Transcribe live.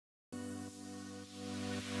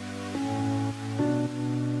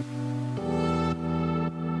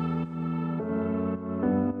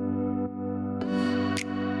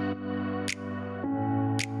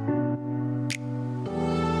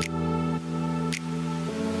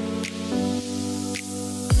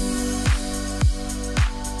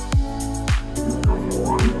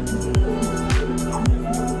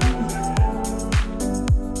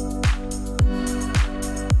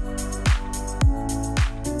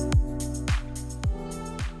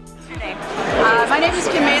name is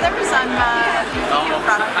Kim Mathers. I'm VP of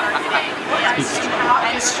Product Marketing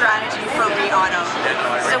and Strategy for REE Auto.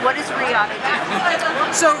 So what does REE Auto do?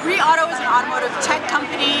 So REE Auto is an automotive tech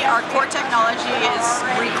company. Our core technology is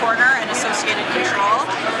REECorner and associated control.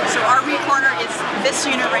 So our REECorner is this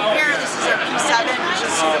unit right here. This is our P7, which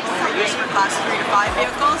is suitable for use for class 3 to 5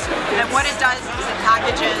 vehicles. And what it does is it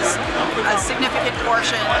packages a significant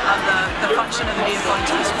portion of the function of the vehicle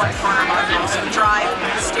into this one corner module. So drive,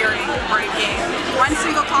 steering, braking, one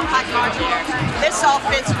single compact module. This all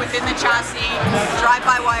fits within the chassis,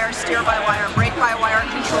 drive-by-wire, steer-by-wire, brake-by-wire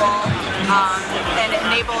control, and it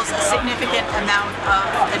enables a significant amount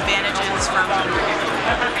of advantages from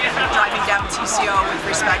driving down TCO with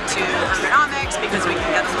respect to ergonomics, because we can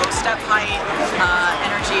get a low step height,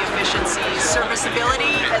 energy efficiency,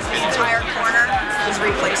 serviceability, as the entire corner is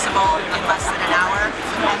replaceable in less than an hour,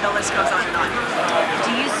 and the list goes on and on.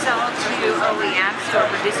 Do you sell to OEMs who are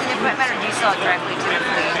producing equipment, or do you sell directly to the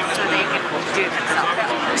fleet so they can do it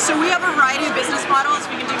themselves? So we have a variety of business models.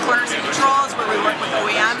 We can do corners and controls where we work with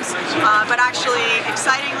OEMs, but actually,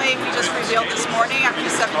 excitingly, we just revealed this morning our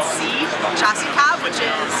P7-C chassis cab, which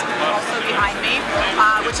is also behind me,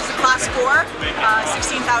 which is a class 4,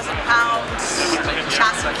 16,000 pounds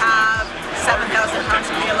chassis cab, 7,000 pounds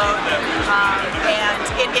of payload, and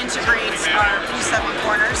it integrates our P7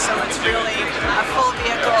 corners, so it's really a full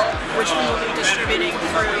vehicle which we will be distributing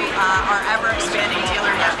through our ever-expanding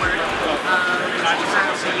dealer network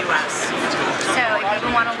throughout the U.S. So if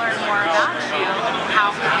people want to learn more about you,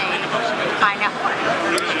 how can they find out more?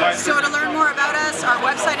 So to learn more about us, our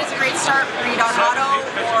website is a great start, REE.auto,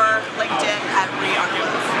 or